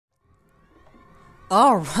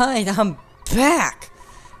Alright, I'm back!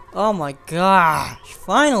 Oh my gosh,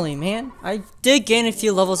 finally, man. I did gain a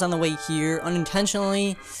few levels on the way here,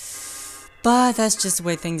 unintentionally, but that's just the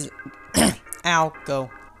way things ow, go.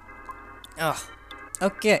 Ugh.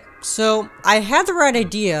 Okay, so I had the right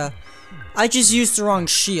idea, I just used the wrong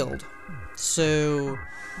shield. So,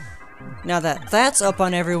 now that that's up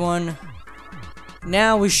on everyone,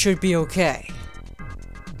 now we should be okay.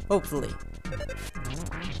 Hopefully.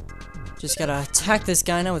 Just gotta attack this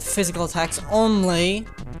guy now with physical attacks only.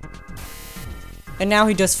 And now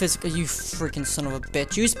he does physical. You freaking son of a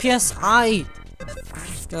bitch. Use PSI!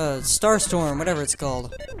 Starstorm, whatever it's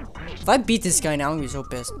called. If I beat this guy now, I'm gonna be so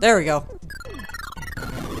pissed. There we go.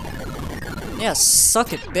 Yeah,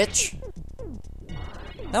 suck it, bitch.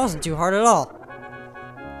 That wasn't too hard at all.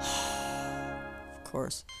 Of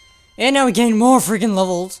course. And now we gain more freaking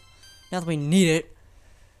levels. Now that we need it.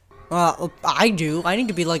 I do. I need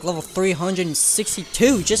to be like level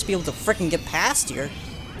 362 just to be able to freaking get past here.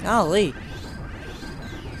 Golly.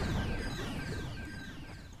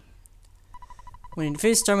 When in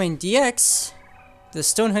phase Starman DX, the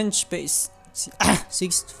Stonehenge base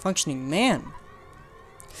ceased functioning. Man.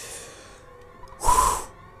 Whew.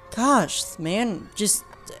 Gosh, man. Just,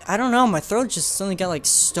 I don't know. My throat just suddenly got like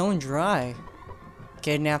stone dry.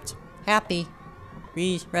 Kidnapped. Happy.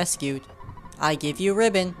 Rescued. I give you a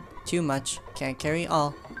ribbon. Too much. Can't carry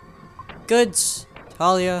all. Goods.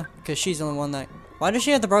 Talia, because she's the only one that... Why does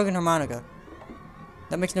she have the broken harmonica?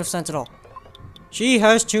 That makes no sense at all. She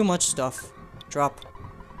has too much stuff. Drop.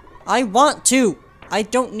 I want to! I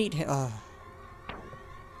don't need him.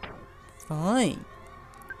 Fine.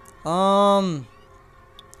 What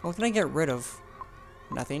can I get rid of?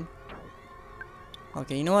 Nothing.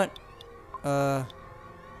 Okay, you know what?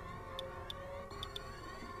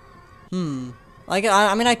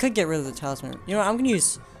 I mean, I could get rid of the talisman. You know what? I'm gonna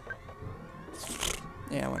use...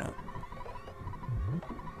 Yeah, why not?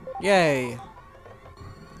 Yay!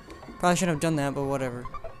 Probably shouldn't have done that, but whatever.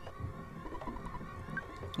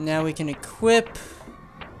 Now we can equip...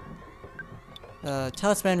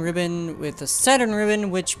 Talisman ribbon with the Saturn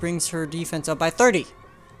ribbon, which brings her defense up by 30.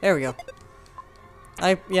 There we go.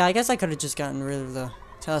 Yeah, I guess I could have just gotten rid of the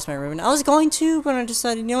Talisman ribbon. I was going to, but I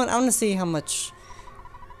decided, you know what? I want to see how much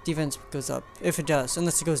defense goes up, if it does,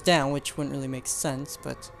 unless it goes down, which wouldn't really make sense,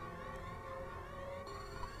 but...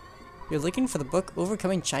 You're looking for the book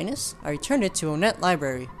Overcoming Shyness? I returned it to Onett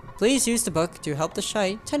Library. Please use the book to help the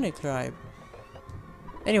shy Tenda tribe.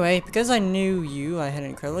 Anyway, because I knew you, I had an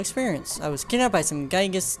incredible experience. I was kidnapped by some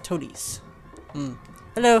Gygus toadies.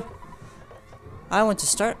 Hello. I want to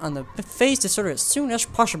start on the phase disorder as soon as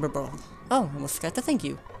possible. Oh, I almost forgot to thank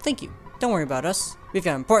you. Thank you. Don't worry about us. We've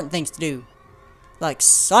got important things to do. Like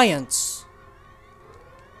science.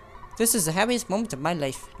 This is the happiest moment of my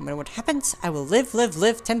life. No matter what happens, I will live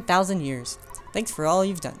 10,000 years. Thanks for all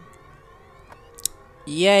you've done.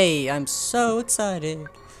 Yay, I'm so excited.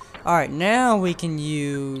 Alright, now we can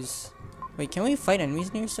use... Wait, can we fight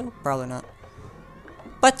enemies near still? Probably not.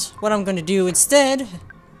 But what I'm going to do instead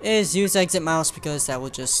is use exit mouse because that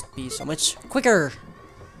will just be so much quicker.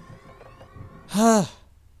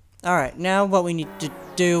 Alright, now what we need to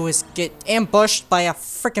do is get ambushed by a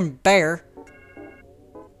freaking bear.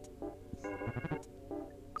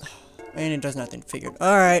 And it does nothing, figured.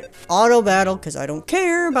 Alright, auto battle, because I don't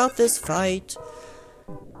care about this fight.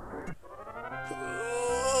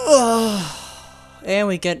 And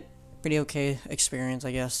we get pretty okay experience,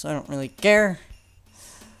 I guess. I don't really care.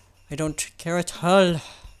 I don't care at all.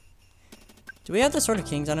 Do we have the Sword of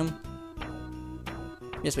Kings on him?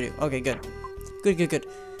 Yes, we do. Okay, good. Good.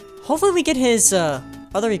 Hopefully we get his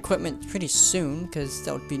other equipment pretty soon, because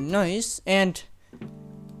that would be nice. And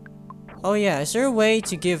oh yeah, is there a way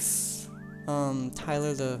to give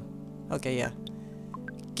Tyler the... Okay, yeah.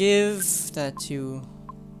 Give that to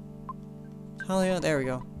Talia. There we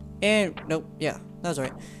go. And nope, yeah, that was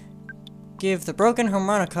right. Give the broken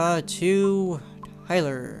harmonica to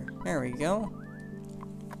Tyler. There we go.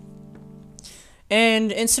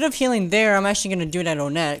 And instead of healing there, I'm actually going to do it at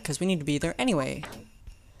Onett, because we need to be there anyway.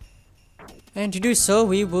 And to do so,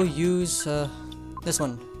 we will use this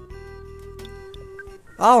one.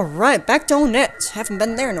 Alright, back to Onett. Haven't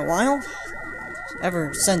been there in a while.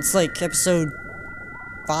 Ever since, like, episode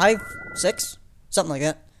 5, 6? Something like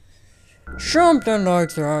that. Something like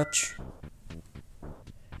that.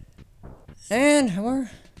 And we're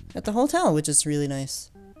at the hotel, which is really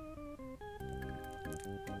nice.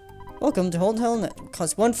 Welcome to Hotel Net.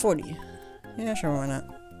 Cost 140. Yeah, sure, why not?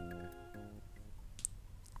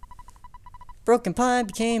 Broken Pie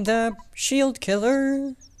became the shield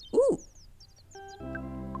killer. Ooh.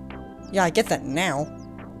 Yeah, I get that now.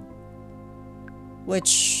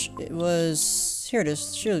 which it was... Here it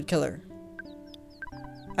is. Shield killer.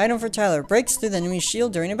 Item for Tyler. Breaks through the enemy's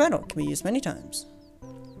shield during a battle. Can be used many times.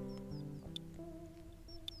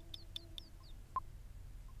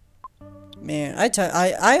 Man,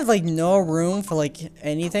 I have like no room for like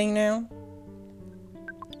anything now.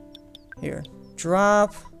 Here.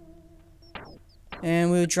 Drop.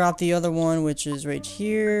 And we'll drop the other one, which is right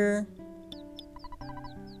here.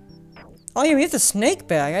 Oh yeah, we have the snake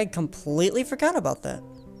bag. I completely forgot about that.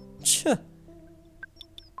 Here,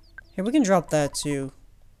 we can drop that too.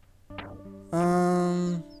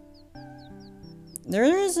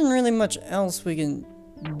 There isn't really much else we can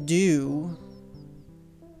do.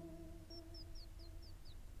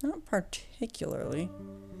 Not particularly.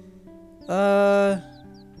 I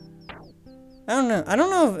don't know. I don't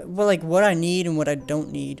know if, well, like what I need and what I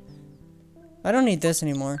don't need. I don't need this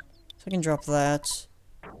anymore, so I can drop that.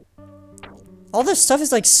 All this stuff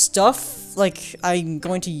is like stuff like I'm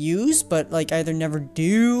going to use, but like either never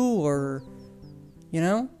do or, you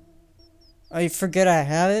know, I forget I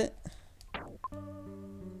have it.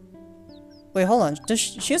 Wait, hold on. Does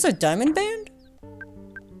she has a diamond band?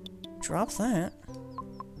 Drop that.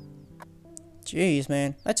 Jeez,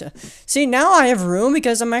 man. See, now I have room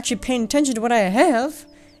because I'm actually paying attention to what I have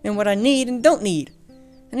and what I need and don't need.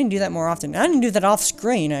 I need to do that more often. I need to do that off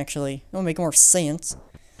screen, actually. It'll make more sense.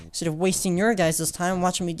 Instead of wasting your guys' time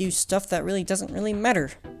watching me do stuff that really doesn't really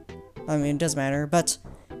matter. I mean, it does matter, but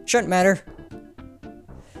shouldn't matter.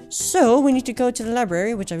 So, we need to go to the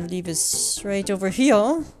library, which I believe is right over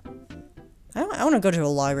here. I want to go to a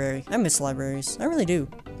library. I miss libraries. I really do.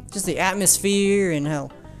 Just the atmosphere and how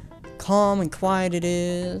calm and quiet it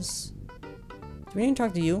is. Do we need to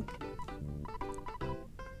talk to you?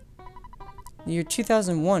 The year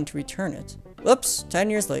 2001 to return it. Whoops, 10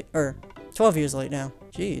 years late. Or 12 years late now.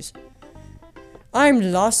 Jeez.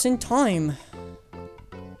 I'm lost in time.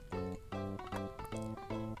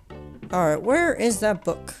 Alright, where is that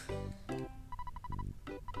book?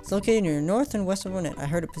 It's located near north and west of Bonnet. I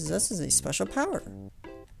heard it possesses a special power.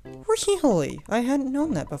 Really? I hadn't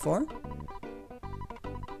known that before.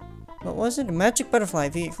 What was it? A magic butterfly.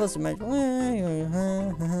 If you get close to magic...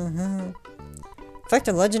 Effect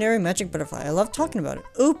a legendary magic butterfly. I love talking about it.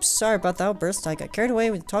 Oops, sorry about the outburst. I got carried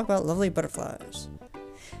away with talk about lovely butterflies.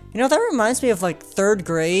 You know, that reminds me of like 3rd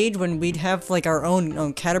grade when we'd have like our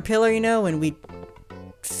own caterpillar, you know, and we'd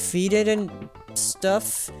feed it and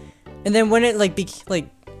stuff. And then when it like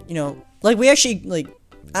you know, like we actually like,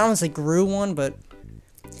 I don't want to say grew one, but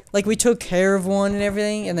like we took care of one and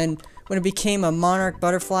everything. And then when it became a monarch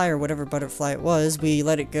butterfly or whatever butterfly it was, we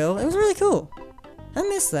let it go. It was really cool. I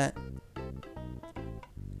miss that.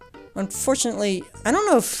 Unfortunately, I don't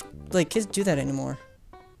know if like kids do that anymore.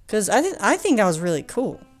 Cause I think that was really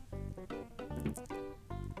cool.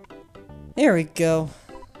 There we go.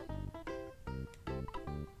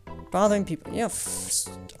 Bothering people. Yeah,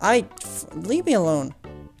 leave me alone.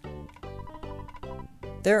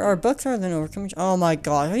 There are books rather than overcoming. Oh my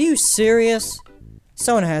god, are you serious?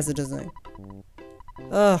 Someone has it, doesn't it?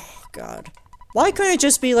 Oh god. Why couldn't it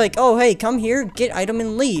just be like, oh hey, come here, get item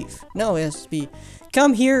and leave? No, it has to be,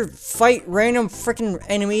 come here, fight random freaking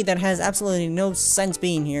enemy that has absolutely no sense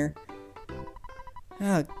being here.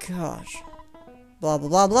 Oh gosh. Blah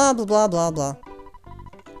blah blah blah blah blah blah blah.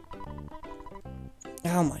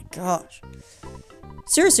 Oh my gosh.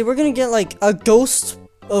 Seriously, we're gonna get like a ghost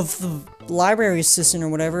of the library assistant or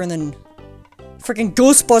whatever, and then freaking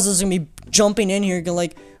Ghostbusters gonna be jumping in here, gonna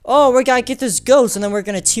like, oh, we gotta get this ghost, and then we're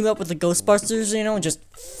gonna team up with the Ghostbusters, you know, and just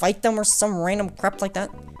fight them or some random crap like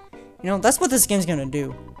that. You know, that's what this game's gonna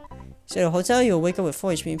do. So, a hotel, you'll wake up with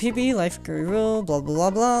 4 HP and PP, life career rule, blah blah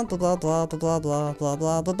blah blah blah blah blah blah blah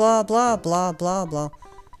blah blah blah blah blah blah blah blah.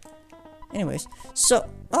 Anyways, so,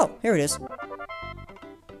 oh, here it is.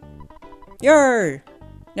 Yay!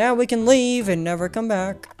 Now we can leave and never come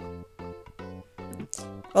back.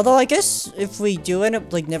 Although I guess if we do end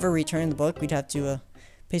up like never returning the book, we'd have to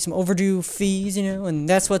pay some overdue fees, you know, and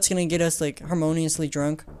that's what's gonna get us like harmoniously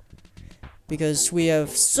drunk. Because we have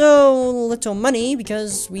so little money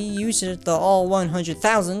because we used it the all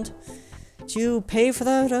 100,000 to pay for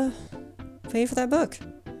that book.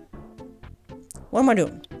 What am I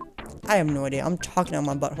doing? I have no idea. I'm talking out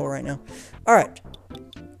my butthole right now. Alright.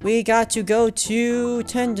 We got to go to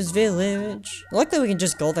Tendas Village. Luckily we can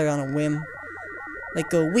just go there on a whim. Like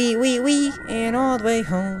go wee, and all the way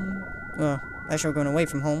home. Well, actually we're going away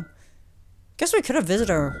from home. Guess we could have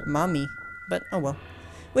visited our mommy, but oh well.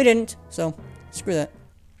 We didn't, so screw that.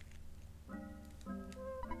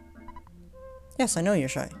 Yes, I know you're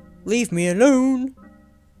shy. Leave me alone.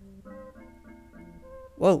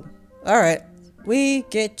 Whoa. Alright. We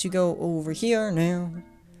get to go over here now.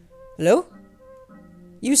 Hello?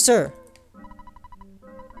 You, sir.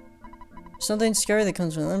 Something scary that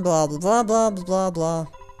comes from them. Blah, blah, blah, blah, blah, blah.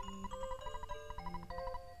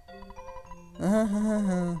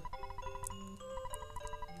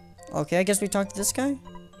 Okay, I guess we talked to this guy.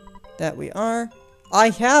 That we are. I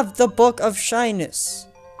have the Book of Shyness.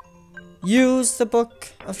 Use the Book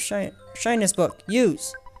of Shyness book.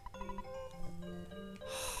 Use.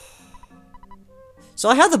 So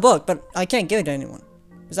I have the book, but I can't give it to anyone.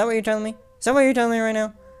 Is that what you're telling me? Is that what you're telling me right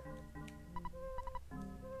now?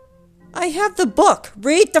 I have the book.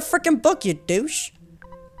 Read the freaking book, you douche.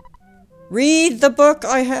 Read the book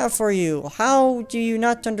I have for you. How do you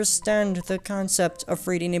not understand the concept of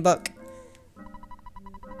reading a book?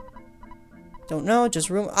 Don't know, just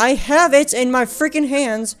room. I have it in my freaking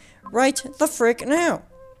hands right the frick now.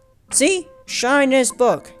 See? Shyness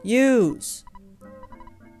book. Use.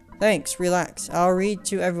 Thanks, relax. I'll read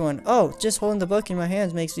to everyone. Oh, just holding the book in my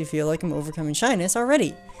hands makes me feel like I'm overcoming shyness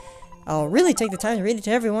already. I'll really take the time to read it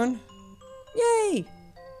to everyone. Yay!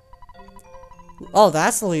 Oh,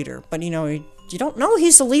 that's the leader. But you know, you don't know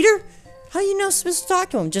he's the leader? How you know supposed to talk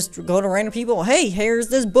to him? Just go to random people. Hey, here's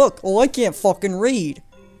this book. Oh, I can't fucking read.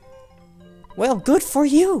 Well, good for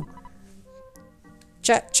you.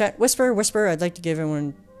 Chat, chat, whisper, whisper. I'd like to give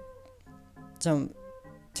everyone some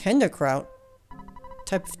tenderkraut.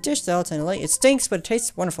 Type of dish that I'll tend to like. It stinks, but it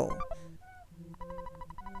tastes wonderful.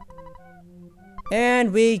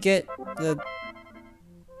 And we get the...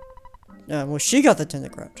 well, she got the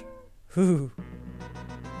tenderkraut. Whew.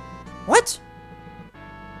 What?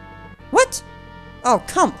 What? Oh,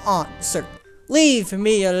 come on, sir. Leave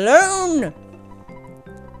me alone!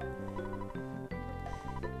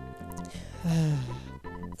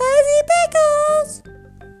 Fuzzy pickles!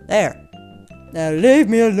 There. Now leave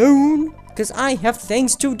me alone, because I have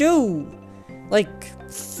things to do.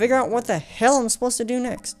 Like, figure out what the hell I'm supposed to do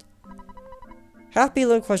next. Happy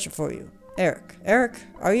little question for you. Eric. Eric,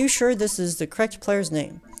 are you sure this is the correct player's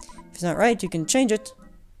name? If it's not right, you can change it.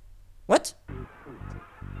 What?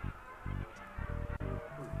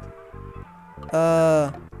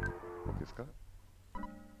 Are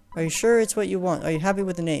you sure it's what you want? Are you happy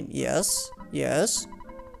with the name? Yes. Yes.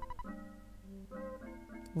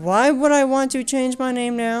 Why would I want to change my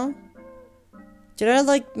name now? Did I,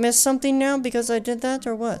 like, miss something now because I did that,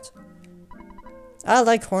 or what? I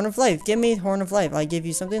like Horn of Life. Give me Horn of Life. I give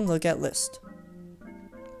you something. Look at list.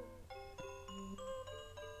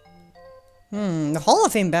 The Hall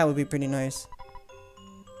of Fame bat would be pretty nice.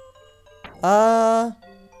 I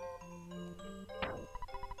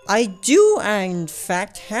do, in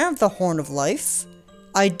fact, have the Horn of Life.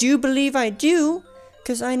 I do believe I do,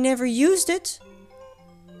 because I never used it.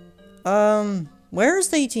 Where's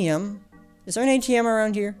the ATM? Is there an ATM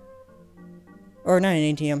around here? Or not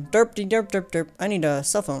an ATM. Derp, derp, derp, derp. I need a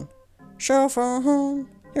cell phone. Cell phone.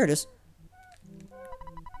 Here it is.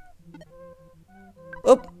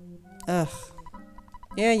 Oh. Ugh.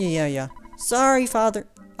 Yeah. Sorry, father.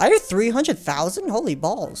 I have 300,000? Holy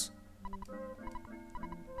balls.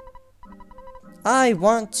 I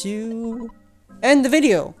want to end the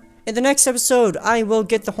video. In the next episode, I will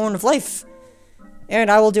get the Horn of Life. And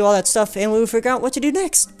I will do all that stuff, and we will figure out what to do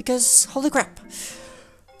next. Because, holy crap.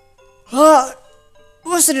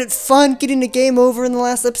 Wasn't it fun getting the game over in the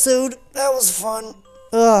last episode? That was fun.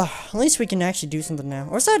 At least we can actually do something now.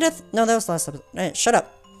 Or is that death? No, that was the last episode. Shut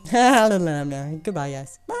up. Goodbye,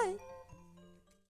 guys. Bye.